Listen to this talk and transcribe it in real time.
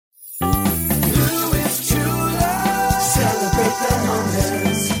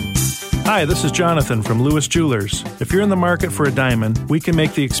Hi, this is Jonathan from Lewis Jewelers. If you're in the market for a diamond, we can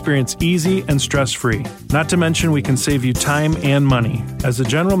make the experience easy and stress-free. Not to mention we can save you time and money. As a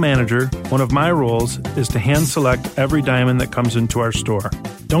general manager, one of my roles is to hand select every diamond that comes into our store.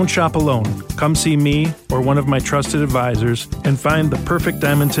 Don't shop alone. Come see me or one of my trusted advisors and find the perfect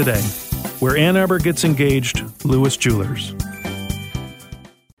diamond today. Where Ann Arbor gets engaged, Lewis Jewelers.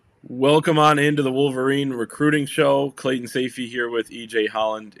 Welcome on into the Wolverine Recruiting Show. Clayton Safey here with EJ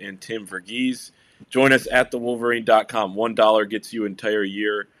Holland and Tim Verghese. Join us at thewolverine.com. $1 gets you an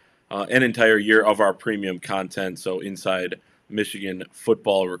entire year of our premium content. So inside Michigan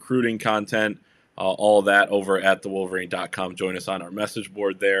football recruiting content, all that over at thewolverine.com. Join us on our message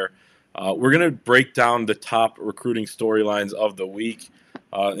board there. We're going to break down the top recruiting storylines of the week.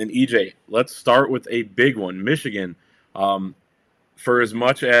 And EJ, let's start with a big one. Michigan. For as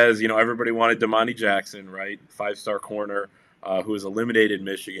much as, everybody wanted Damani Jackson, right? 5-star corner who has eliminated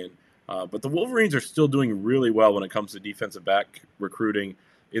Michigan. But the Wolverines are still doing really well when it comes to defensive back recruiting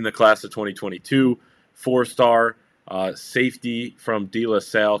in the class of 2022. 4-star safety from De La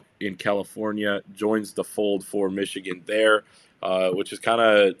Salle in California joins the fold for Michigan there, which is kind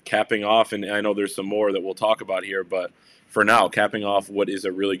of capping off. And I know there's some more that we'll talk about here, but for now, capping off what is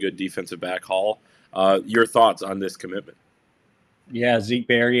a really good defensive back haul. Your thoughts on this commitment? Yeah, Zeke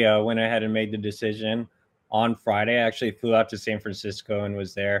Berry went ahead and made the decision on Friday. I actually flew out to San Francisco and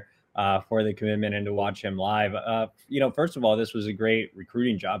was there for the commitment and to watch him live. First of all, this was a great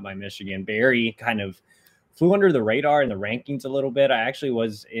recruiting job by Michigan. Berry kind of flew under the radar in the rankings a little bit. I actually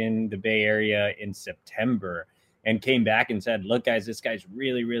was in the Bay Area in September and came back and said, look, guys, this guy's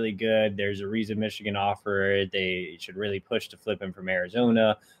really, really good. There's a reason Michigan offered. They should really push to flip him from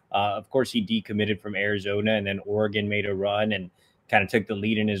Arizona. Of course, he decommitted from Arizona, and then Oregon made a run and kind of took the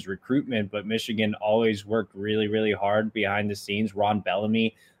lead in his recruitment, but Michigan always worked really, really hard behind the scenes. Ron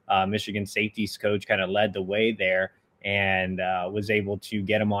Bellamy, Michigan safeties coach, kind of led the way there and was able to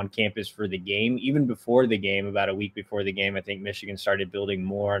get him on campus for the game. Even before the game, about a week before the game, I think Michigan started building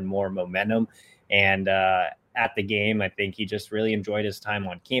more and more momentum. And at the game, I think he just really enjoyed his time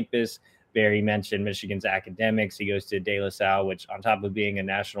on campus. Barry mentioned Michigan's academics. He goes to De La Salle, which on top of being a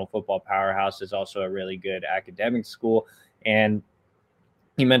national football powerhouse is also a really good academic school. And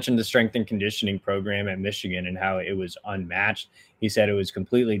he mentioned the strength and conditioning program at Michigan and how it was unmatched. He said it was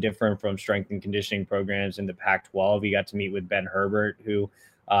completely different from strength and conditioning programs in the Pac-12. He got to meet with Ben Herbert, who,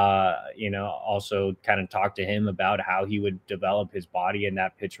 also kind of talked to him about how he would develop his body, and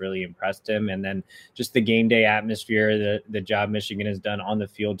that pitch really impressed him. And then just the game day atmosphere, the job Michigan has done on the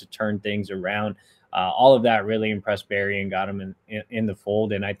field to turn things around, all of that really impressed Barry and got him in the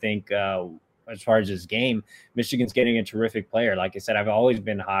fold. And I think as far as his game, Michigan's getting a terrific player. Like I said, I've always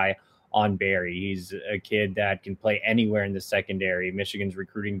been high on Barry. He's a kid that can play anywhere in the secondary. Michigan's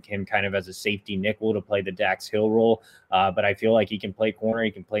recruiting him kind of as a safety nickel to play the Dax Hill role. But I feel like he can play corner,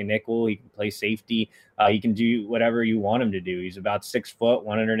 he can play nickel, he can play safety. He can do whatever you want him to do. He's about 6 foot,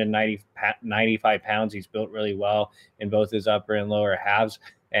 195 pounds. He's built really well in both his upper and lower halves.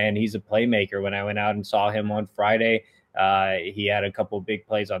 And he's a playmaker. When I went out and saw him on Friday, he had a couple of big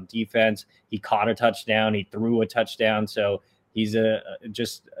plays on defense. He caught a touchdown. He threw a touchdown. So he's a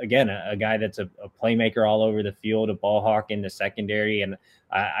guy that's a playmaker all over the field, a ball hawk in the secondary. And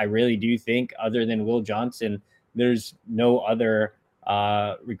I really do think, other than Will Johnson, there's no other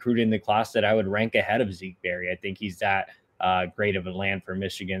recruit in the class that I would rank ahead of Zeke Berry. I think he's that great of a land for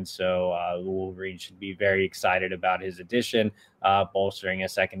Michigan. So the Wolverines should be very excited about his addition, bolstering a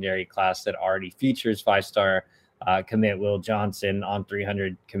secondary class that already features 5-star commit Will Johnson, on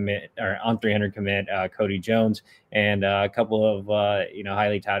 300 commit Cody Jones, and a couple of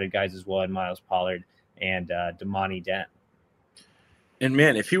highly touted guys as well, in Miles Pollard and Damani Dent. And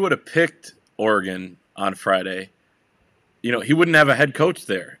man, if he would have picked Oregon on Friday, he wouldn't have a head coach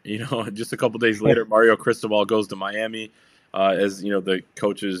there. Just a couple days later, Mario Cristobal goes to Miami. As the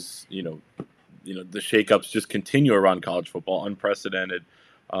coaches, the shakeups just continue around college football, unprecedented.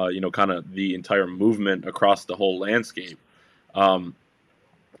 Kind of the entire movement across the whole landscape.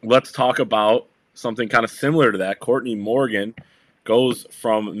 Let's talk about something kind of similar to that. Courtney Morgan goes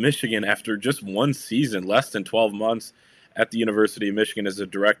from Michigan after just one season, less than 12 months at the University of Michigan as a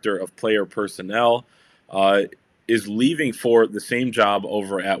director of player personnel, is leaving for the same job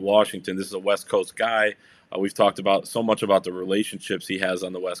over at Washington. This is a West Coast guy. We've talked about so much about the relationships he has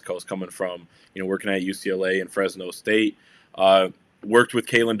on the West Coast, coming from, working at UCLA and Fresno State. Worked with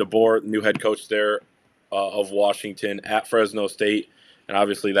Kalen DeBoer, new head coach there of Washington, at Fresno State. And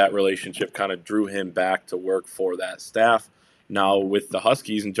obviously that relationship kind of drew him back to work for that staff now with the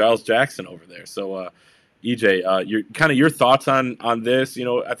Huskies and Giles Jackson over there. So EJ, your thoughts on this.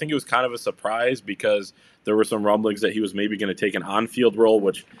 I think it was kind of a surprise because there were some rumblings that he was maybe going to take an on-field role,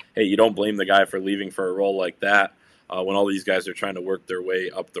 which, hey, you don't blame the guy for leaving for a role like that when all these guys are trying to work their way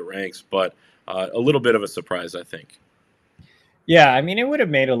up the ranks. But a little bit of a surprise, I think. Yeah, I mean, it would have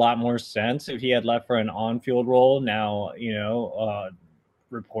made a lot more sense if he had left for an on-field role. Now,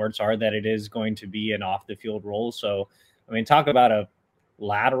 reports are that it is going to be an off-the-field role. So, I mean, talk about a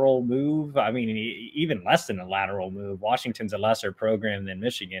lateral move. I mean, even less than a lateral move. Washington's a lesser program than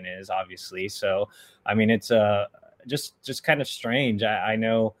Michigan is, obviously. So, I mean, it's just kind of strange. I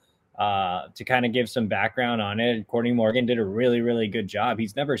know to kind of give some background on it, Courtney Morgan did a really, really good job.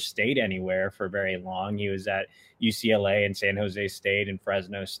 He's never stayed anywhere for very long. He was at UCLA and San Jose State and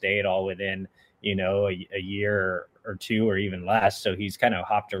Fresno State all within, a year or two or even less. So he's kind of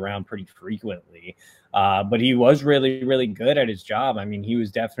hopped around pretty frequently. But he was really, really good at his job. I mean, he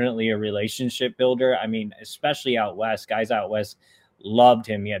was definitely a relationship builder. I mean, especially out West, guys out West loved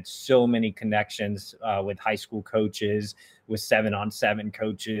him. He had so many connections with high school coaches, with 7-on-7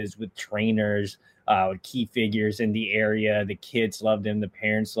 coaches, with trainers, with key figures in the area. The kids loved him. The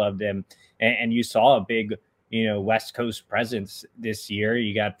parents loved him. And you saw a big, West Coast presence this year.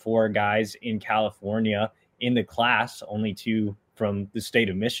 You got 4 guys in California in the class, only 2 from the state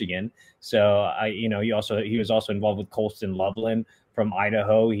of Michigan. So, he was also involved with Colston Loveland from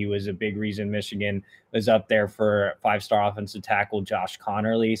Idaho. He was a big reason Michigan was up there for 5-star offensive tackle Josh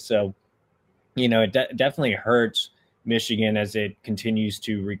Connerly. So, it definitely hurts Michigan as it continues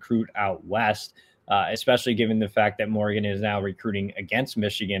to recruit out West, especially given the fact that Morgan is now recruiting against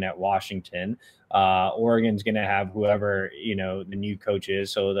Michigan at Washington. Oregon's going to have whoever, the new coach is,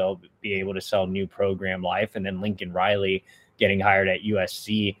 so they'll be able to sell new program life. And then Lincoln Riley getting hired at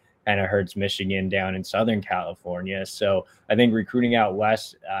USC kind of hurts Michigan down in Southern California. So I think recruiting out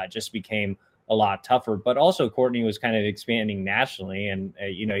West just became a lot tougher, but also Courtney was kind of expanding nationally. And,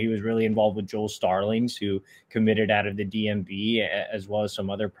 he was really involved with Joel Starlings, who committed out of the DMV, as well as some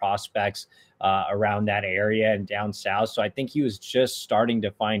other prospects around that area and down south. So I think he was just starting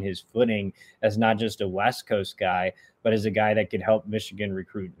to find his footing as not just a West Coast guy, but as a guy that could help Michigan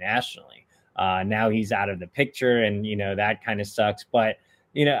recruit nationally. Now he's out of the picture, and, that kind of sucks. But,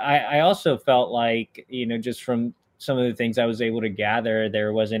 I also felt like, just from some of the things I was able to gather,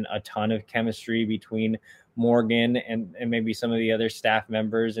 there wasn't a ton of chemistry between Morgan and maybe some of the other staff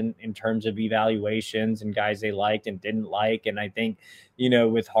members in terms of evaluations and guys they liked and didn't like. And I think,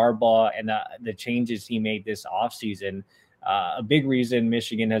 with Harbaugh and the changes he made this offseason, a big reason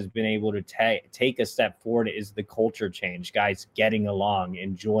Michigan has been able to take a step forward is the culture change, guys getting along,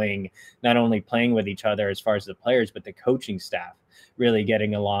 enjoying not only playing with each other as far as the players, but the coaching staff really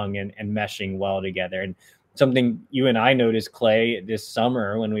getting along and meshing well together. And something you and I noticed, Clay, this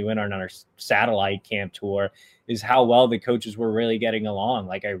summer when we went on our satellite camp tour is how well the coaches were really getting along.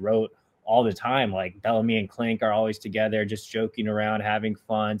 Like I wrote all the time, like Bellamy and Klink are always together, just joking around, having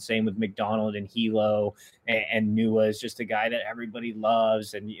fun. Same with McDonald and Hilo, and Nua is just a guy that everybody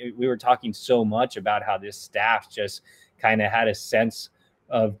loves. And we were talking so much about how this staff just kind of had a sense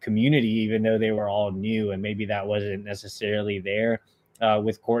of community, even though they were all new. And maybe that wasn't necessarily there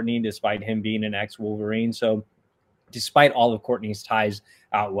with Courtney, despite him being an ex-Wolverine. So despite all of Courtney's ties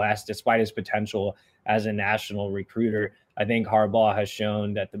out West, despite his potential as a national recruiter, I think Harbaugh has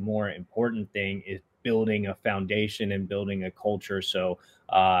shown that the more important thing is building a foundation and building a culture. So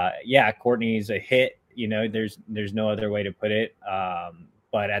Courtney's a hit, there's no other way to put it.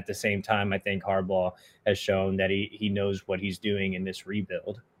 But at the same time, I think Harbaugh has shown that he knows what he's doing in this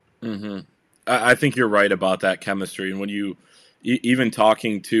rebuild. Mm-hmm. I think you're right about that chemistry. And when you even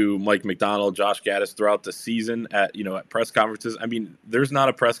talking to Mike McDonald, Josh Gaddis throughout the season at press conferences, I mean, there's not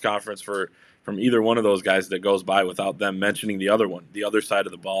a press conference from either one of those guys that goes by without them mentioning the other one, the other side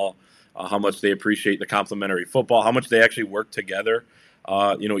of the ball, how much they appreciate the complimentary football, how much they actually work together,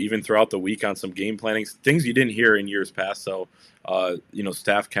 even throughout the week on some game planning, things you didn't hear in years past. So,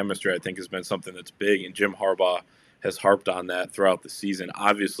 staff chemistry, I think, has been something that's big, and Jim Harbaugh has harped on that throughout the season,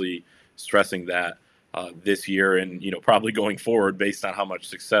 obviously stressing that this year and, probably going forward based on how much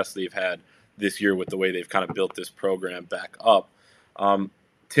success they've had this year with the way they've kind of built this program back up.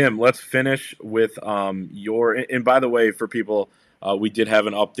 Tim, let's finish with and by the way, for people, we did have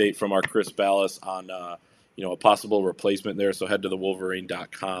an update from our Chris Ballas on, a possible replacement there. So head to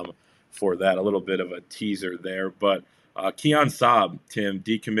thewolverine.com for that. A little bit of a teaser there. But Keon Saab, Tim,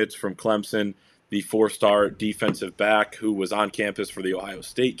 decommits from Clemson, the 4-star defensive back who was on campus for the Ohio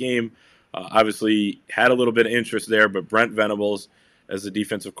State game. Obviously had a little bit of interest there, but Brent Venables, as the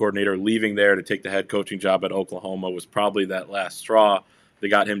defensive coordinator, leaving there to take the head coaching job at Oklahoma was probably that last straw that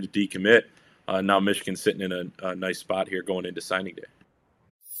got him to decommit. Now Michigan's sitting in a nice spot here going into signing day.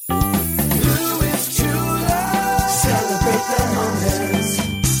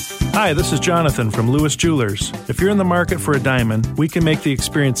 Hi, this is Jonathan from Lewis Jewelers. If you're in the market for a diamond, we can make the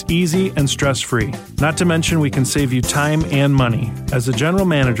experience easy and stress-free. Not to mention we can save you time and money. As a general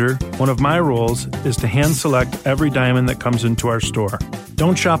manager, one of my roles is to hand select every diamond that comes into our store.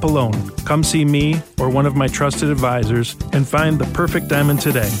 Don't shop alone. Come see me or one of my trusted advisors and find the perfect diamond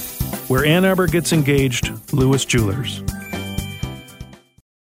today. Where Ann Arbor gets engaged, Lewis Jewelers.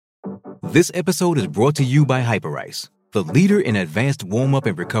 This episode is brought to you by Hyperice, the leader in advanced warm-up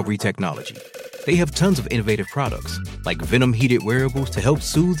and recovery technology. They have tons of innovative products, like Venom-heated wearables to help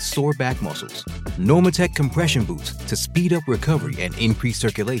soothe sore back muscles, Normatec compression boots to speed up recovery and increase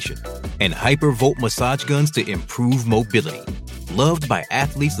circulation, and Hypervolt massage guns to improve mobility. Loved by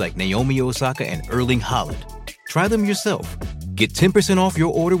athletes like Naomi Osaka and Erling Haaland. Try them yourself. Get 10% off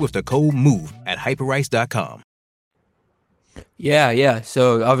your order with the code MOVE at hyperice.com. Yeah.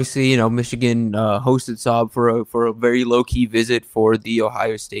 So obviously, Michigan hosted Saab for a very low key visit for the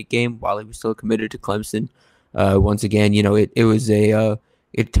Ohio State game while he was still committed to Clemson. Once again,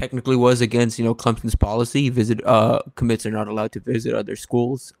 it technically was against Clemson's policy. Commits are not allowed to visit other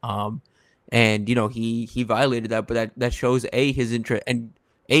schools. And he violated that, but that shows his interest, and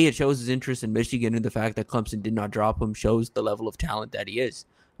it shows his interest in Michigan, and the fact that Clemson did not drop him shows the level of talent that he is.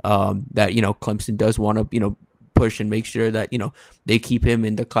 That Clemson does want to push and make sure that they keep him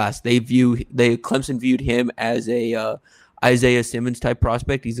in the class. Clemson viewed him as a Isaiah Simmons type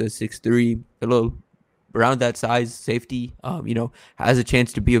prospect. He's a 6'3", a little around that size safety. Has a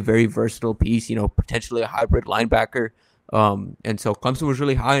chance to be a very versatile piece. Potentially a hybrid linebacker. And so Clemson was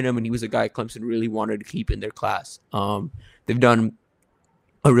really high on him, and he was a guy Clemson really wanted to keep in their class. They've done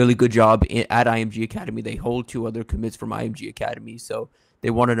a really good job at IMG Academy. They hold 2 other commits from IMG Academy, so they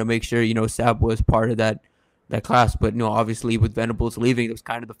wanted to make sure Saab was part of that class. But obviously with Venables leaving, it was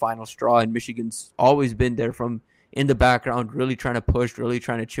kind of the final straw, and Michigan's always been there from in the background, really trying to push, really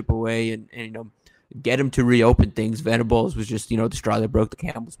trying to chip away and get him to reopen things. Venables was just the straw that broke the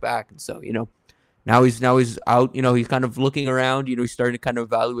camel's back, and so now he's out. He's kind of looking around. He's starting to kind of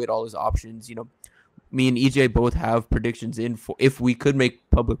evaluate all his options. Me and EJ both have predictions in for, if we could make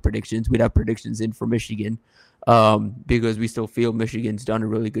public predictions, we'd have predictions in for Michigan, because we still feel Michigan's done a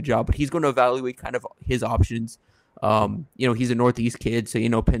really good job. But he's going to evaluate kind of his options. He's a Northeast kid,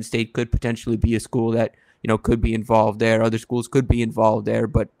 so Penn State could potentially be a school that could be involved there. Other schools could be involved there,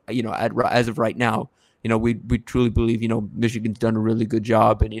 but as of right now, we truly believe Michigan's done a really good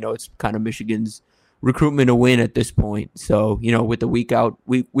job, and it's kind of Michigan's recruitment a win at this point. So with the week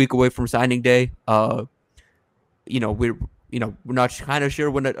away from signing day, we're not kind of sure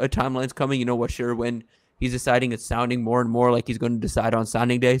when a timeline's coming. When he's deciding. It's sounding more and more like he's going to decide on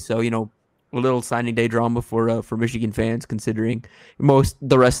signing day. So a little signing day drama for Michigan fans, considering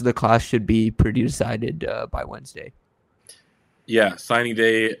the rest of the class should be pretty decided by Wednesday. Yeah, signing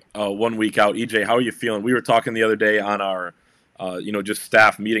day 1 week out. EJ, how are you feeling? We were talking the other day on our just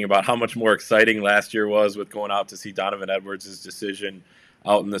staff meeting about how much more exciting last year was with going out to see Donovan Edwards' decision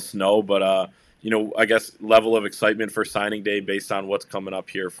out in the snow. But, I guess level of excitement for signing day based on what's coming up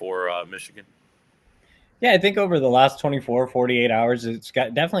here for Michigan. Yeah, I think over the last 24, 48 hours, it's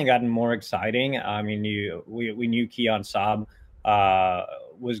definitely gotten more exciting. I mean, we knew Keon Saab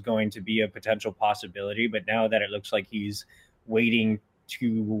was going to be a potential possibility, but now that it looks like he's waiting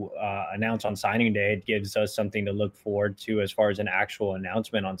to announce on signing day, it gives us something to look forward to as far as an actual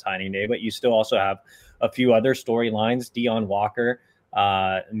announcement on signing day. But you still also have a few other storylines. Deion Walker,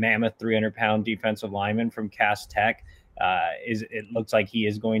 mammoth 300-pound defensive lineman from Cass Tech, it looks like he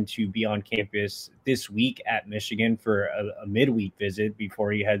is going to be on campus this week at Michigan for a midweek visit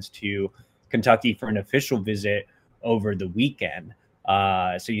before he heads to Kentucky for an official visit over the weekend.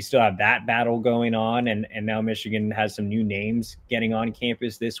 So you still have that battle going on, and now Michigan has some new names getting on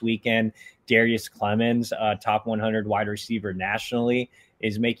campus this weekend. Darius Clemens, top 100 wide receiver nationally,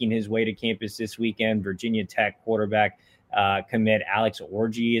 is making his way to campus this weekend. Virginia Tech quarterback commit Alex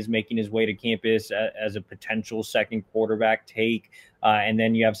Orji is making his way to campus as a potential second quarterback take. And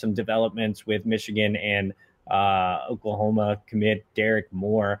then you have some developments with Michigan and Oklahoma commit Derek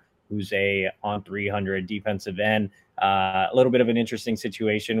Moore, who's a on 300 defensive end. A little bit of an interesting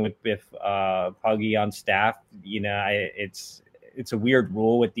situation with Puggy on staff. It's a weird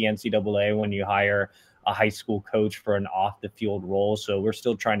rule with the NCAA when you hire a high school coach for an off the field role. So we're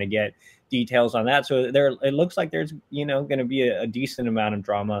still trying to get details on that. So it looks like there's going to be a decent amount of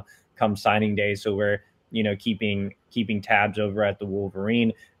drama come signing day. So we're keeping tabs over at the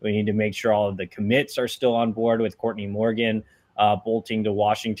Wolverine. We need to make sure all of the commits are still on board with Courtney Morgan bolting to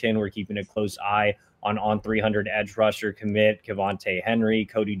Washington. We're keeping a close eye on 300 edge rusher commit Kevontae Henry.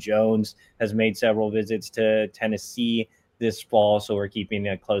 Cody Jones has made several visits to Tennessee this fall, so we're keeping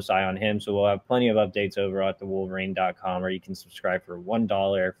a close eye on him. So we'll have plenty of updates over at thewolverine.com, where you can subscribe for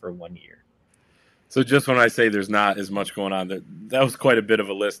 $1 for 1 year. So just when I say there's not as much going on, that was quite a bit of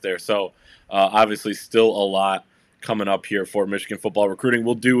a list there. So obviously still a lot coming up here for Michigan football recruiting.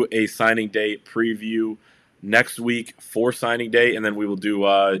 We'll do a signing day preview next week for signing day, and then we will do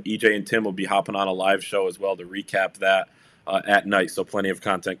EJ and Tim will be hopping on a live show as well to recap that at night. So plenty of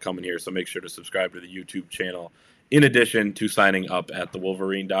content coming here. So make sure to subscribe to the YouTube channel in addition to signing up at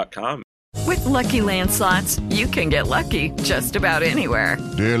thewolverine.com. With Lucky Land Slots, you can get lucky just about anywhere.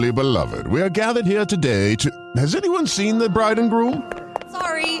 Dearly beloved, we are gathered here today to... Has anyone seen the bride and groom?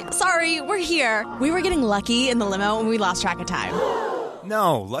 Sorry, we're here. We were getting lucky in the limo and we lost track of time.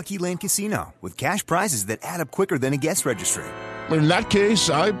 No, Lucky Land Casino, with cash prizes that add up quicker than a guest registry. In that case,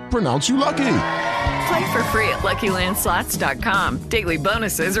 I pronounce you lucky. Play for free at LuckyLandSlots.com. Daily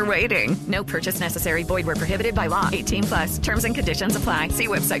bonuses are waiting. No purchase necessary. Void where prohibited by law. 18+. Terms and conditions apply. See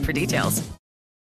website for details.